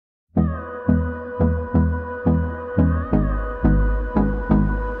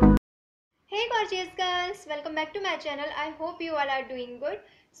gorgeous girls, welcome back to my channel. I hope you all are doing good.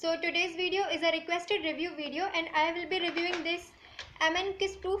 So today's video is a requested review video and I will be reviewing this MENOW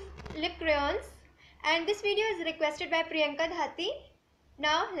Kiss Proof lip crayons, and this video is requested by 𝐒𝐕𝐄.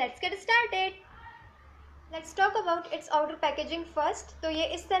 Now let's get started. Let's talk about its outer packaging first. तो ये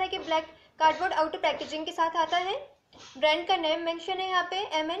इस तरह के black cardboard outer packaging के साथ आता है. Brand का नेम मेंशन है यहाँ पे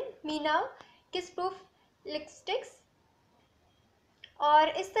MENOW किस प्रूफ लिपस्टिक्स, और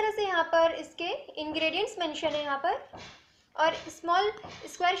इस तरह से यहाँ पर इसके इंग्रेडिएंट्स मेंशन है यहाँ पर, और स्मॉल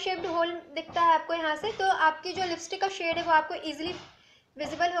स्क्वायर शेप्ड होल दिखता है आपको यहाँ से. तो आपकी जो लिपस्टिक का शेड है वो आपको इजीली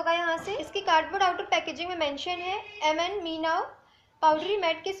विजिबल होगा यहाँ से. इसकी कार्डबोर्ड आउटर पैकेजिंग में मेंशन है MENOW पाउडरी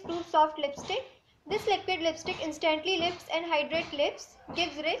मैट किस proof soft lipstick. This liquid lipstick instantly lifts and hydrates lips,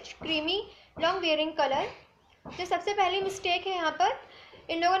 gives rich, creamy, long wearing color. जो सबसे पहली मिस्टेक है यहाँ पर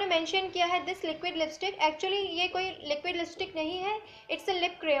इन लोगों ने मेंशन किया है दिस लिक्विड लिपस्टिक. एक्चुअली ये कोई लिक्विड लिपस्टिक नहीं है, इट्स अ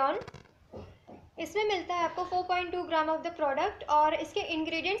लिप क्रेयॉन. इसमें मिलता है आपको 4.2 ग्राम ऑफ द प्रोडक्ट, और इसके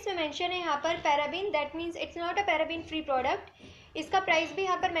इंग्रेडिएंट्स में मेंशन है यहाँ पर paraben, that means it's not a paraben free product. इसका प्राइस भी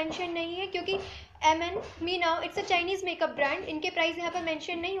यहाँ पर मेंशन नहीं है क्योंकि MENOW it's a Chinese makeup brand. इनके प्राइस यहाँ पर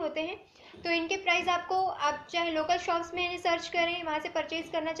मेंशन नहीं होते हैं, तो इनके प्राइस आपको, आप चाहे लोकल शॉप्स में इन्हें सर्च करें, वहाँ से परचेज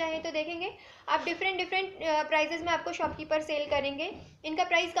करना चाहें तो देखेंगे आप डिफरेंट प्राइजेज़ में आपको शॉपकीपर सेल करेंगे. इनका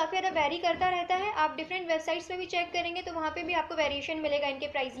प्राइस काफ़ी ज़्यादा वेरी करता रहता है. आप डिफरेंट वेबसाइट्स में भी चेक करेंगे तो वहाँ पे भी आपको वेरिएशन मिलेगा इनके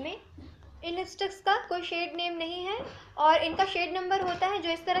प्राइस में. इन लिपस्टिक्स का कोई शेड नेम नहीं है और इनका शेड नंबर होता है जो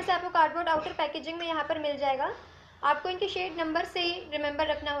इस तरह से आपको कार्डबोर्ड आउटर पैकेजिंग में यहाँ पर मिल जाएगा. आपको इनके शेड नंबर से ही रिमेंबर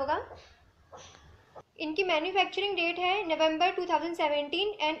रखना होगा. इनकी मैन्युफैक्चरिंग डेट है नवंबर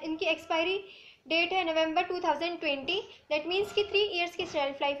 2017 एंड इनकी एक्सपायरी डेट है नवंबर 2020. दैट मीन्स कि 3 इयर्स की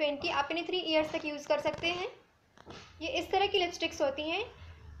शेल्फ लाइफ है इनकी. आप इन्हें 3 इयर्स तक यूज़ कर सकते हैं. ये इस तरह की लिपस्टिक्स होती हैं.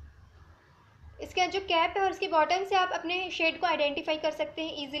 इसका जो कैप है और इसकी बॉटम से आप अपने शेड को आइडेंटिफाई कर सकते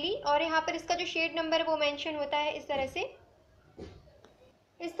हैं ईजिली, और यहाँ पर इसका जो शेड नंबर है वो मेंशन होता है इस तरह से.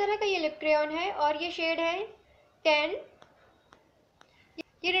 इस तरह का ये लिप क्रेयॉन है और ये शेड है 10.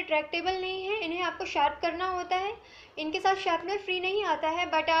 ये रिट्रैक्टेबल नहीं है, इन्हें आपको शार्प करना होता है. इनके साथ शार्पनर फ्री नहीं आता है,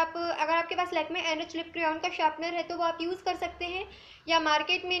 बट आप अगर आपके पास लैक्मे एनरिच लिप क्रेयॉन का शार्पनर है तो वो आप यूज़ कर सकते हैं, या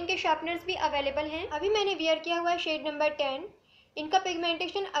मार्केट में इनके शार्पनर्स भी अवेलेबल हैं. अभी मैंने वियर किया हुआ है शेड नंबर 10. इनका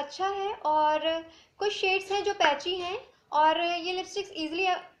पिगमेंटेशन अच्छा है और कुछ शेड्स हैं जो पैची हैं, और ये लिपस्टिक्स ईजिली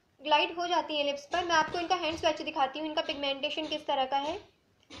ग्लाइड हो जाती हैं लिप्स पर. मैं आपको इनका हैंड स्वैच दिखाती हूँ इनका पिगमेंटेशन किस तरह का है.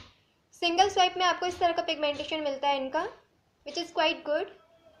 सिंगल स्वाइप में आपको इस तरह का पिगमेंटेशन मिलता है इनका, which is quite good.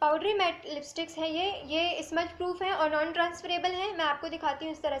 Powdery matte lipsticks है ये स्मज प्रूफ है और नॉन ट्रांसफरेबल है. मैं आपको दिखाती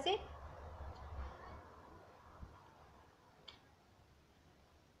हूँ इस तरह से.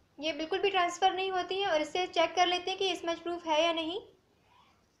 ये बिल्कुल भी ट्रांसफ़र नहीं होती है, और इससे चेक कर लेते हैं कि ये स्मज प्रूफ है या नहीं.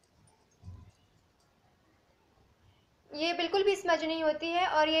 ये बिल्कुल भी स्मज नहीं होती है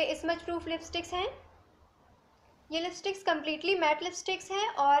और ये स्मज प्रूफ लिपस्टिक्स हैं. ये लिपस्टिक्स कम्प्लीटली मैट लिपस्टिक्स हैं,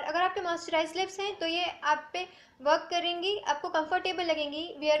 और अगर आपके मॉइस्चराइज लिप्स हैं तो ये आप पे वर्क करेंगी, आपको कंफर्टेबल लगेंगी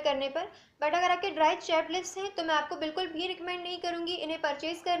वियर करने पर. बट अगर आपके ड्राई चैप्ड लिप्स हैं तो मैं आपको बिल्कुल भी रिकमेंड नहीं करूँगी इन्हें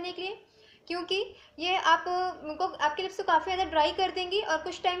परचेज़ करने के लिए, क्योंकि ये आपके लिप्स को काफ़ी ज़्यादा ड्राई कर देंगी, और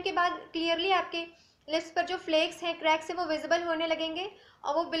कुछ टाइम के बाद क्लियरली आपके लिप्स पर जो फ्लेक्स हैं, क्रैक्स हैं, वो विजिबल होने लगेंगे,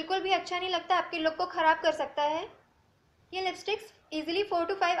 और वो बिल्कुल भी अच्छा नहीं लगता, आपके लुक को ख़राब कर सकता है. ये लिपस्टिक्स इजीली 4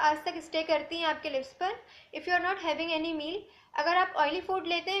 to 5 आवर्स तक स्टे करती हैं आपके लिप्स पर. If you are not having any मील, अगर आप ऑयली फूड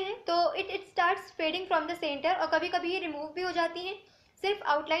लेते हैं तो it starts fading from the centre, और कभी कभी ये रिमूव भी हो जाती हैं, सिर्फ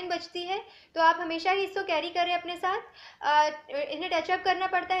आउटलाइन बचती है. तो आप हमेशा ही इसको कैरी करें अपने साथ. इन्हें टचअप करना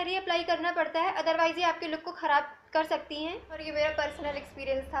पड़ता है, रीअप्लाई करना पड़ता है, अदरवाइज ये आपके लुक को ख़राब कर सकती हैं. और ये मेरा पर्सनल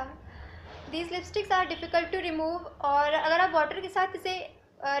एक्सपीरियंस था. These lipsticks are difficult to remove, और अगर आप वाटर के साथ इसे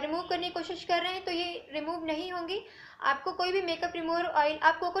रिमूव करने की कोशिश कर रहे हैं तो ये रिमूव नहीं होंगी. आपको कोई भी मेकअप रिमूवर ऑयल,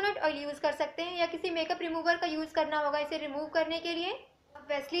 आप कोकोनट ऑयल यूज़ कर सकते हैं, या किसी मेकअप रिमूवर का यूज़ करना होगा इसे रिमूव करने के लिए. आप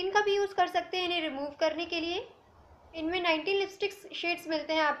वैसलीन का भी यूज़ कर सकते हैं इन्हें रिमूव करने के लिए. इनमें 19 लिपस्टिक्स शेड्स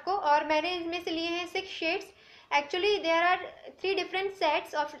मिलते हैं आपको, और मैंने इनमें से लिए हैं 6 shades. Actually there are 3 different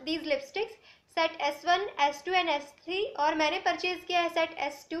sets of these lipsticks, set S1, S2 and S3, और मैंने परचेज़ किया है सेट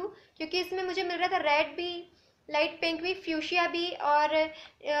S2 क्योंकि इसमें मुझे मिल रहा था रेड भी, लाइट पिंक भी, फ्यूशिया भी, और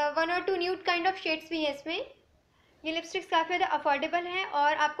 1 और 2 न्यूड काइंड ऑफ शेड्स भी हैं इसमें. ये लिपस्टिक्स काफ़ी ज़्यादा अफोर्डेबल हैं,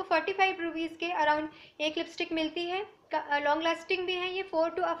 और आपको 45 रुपीज़ के अराउंड एक लिपस्टिक मिलती है. लॉन्ग लास्टिंग भी है, ये 4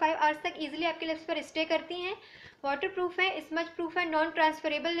 to 5 आवर्स तक ईजिली आपके लिप्स पर स्टे करती हैं. वाटर प्रूफ है, स्मज प्रूफ है, नॉन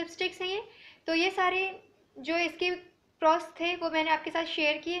ट्रांसफरेबल लिपस्टिक्स हैं ये. तो ये सारे जो इसके प्रॉस थे वो मैंने आपके साथ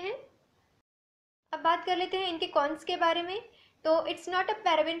शेयर किए हैं. अब बात कर लेते हैं इनके कॉन्स के बारे में. तो it's not a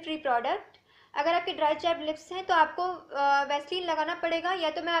paraben free product. अगर आपके ड्राई चैप्ड लिप्स हैं तो आपको वैसलीन लगाना पड़ेगा, या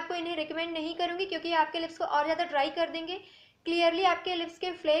तो मैं आपको इन्हें रिकमेंड नहीं करूँगी क्योंकि आपके लिप्स को और ज़्यादा ड्राई कर देंगे. क्लियरली आपके लिप्स के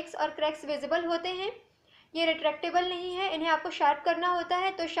फ्लेक्स और क्रैक्स विजिबल होते हैं। ये रिट्रैक्टेबल नहीं है, इन्हें आपको शार्प करना होता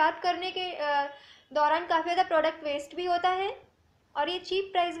है, तो शार्प करने के दौरान काफ़ी ज़्यादा प्रोडक्ट वेस्ट भी होता है। और ये चीप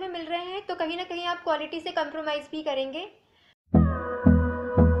प्राइस में मिल रहे हैं, तो कहीं ना कहीं आप क्वालिटी से कंप्रोमाइज़ भी करेंगे।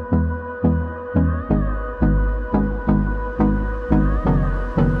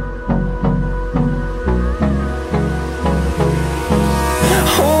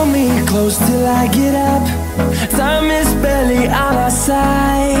 Close till I get up. Time is barely on our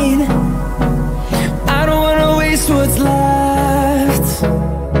side. I don't wanna waste what's left.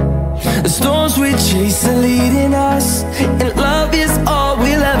 The storms we chase are leading us, and love is all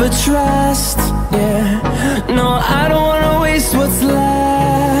we'll ever trust. Yeah, no, I don't wanna waste what's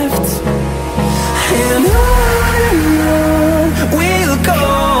left. And on we'll go,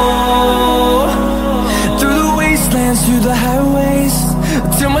 through the wastelands, through the highways,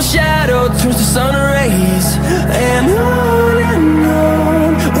 till my shadow turns to sun rays. And on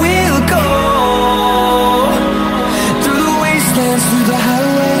we'll go, through the wastelands, through the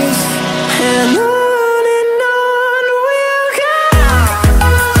highways, and on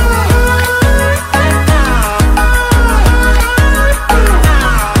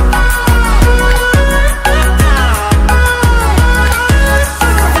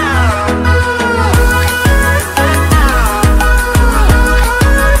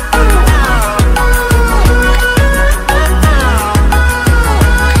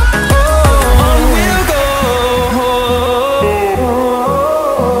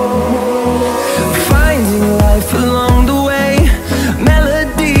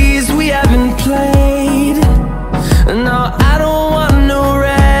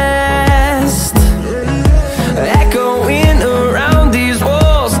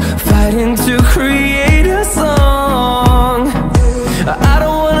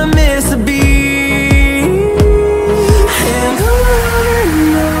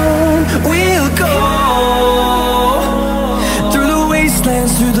we'll go.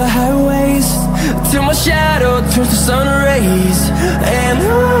 Through the highways, till my shadow turns to sun rays. And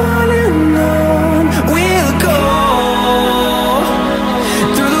on we'll go,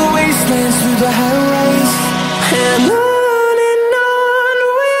 through the wastelands, through the highways, and on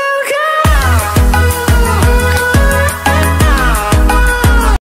we'll go.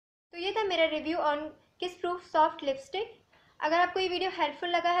 तो ये था मेरा review on किस proof soft lipstick. अगर आपको ये video helpful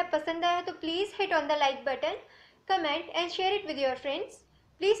लगा है, पसंद आया है, तो please hit on the like button, comment and share it with your friends.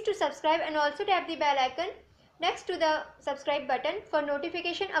 Please to subscribe and also tap the bell icon next to the subscribe button for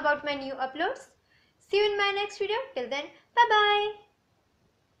notification about my new uploads. See you in my next video. Till then, bye bye.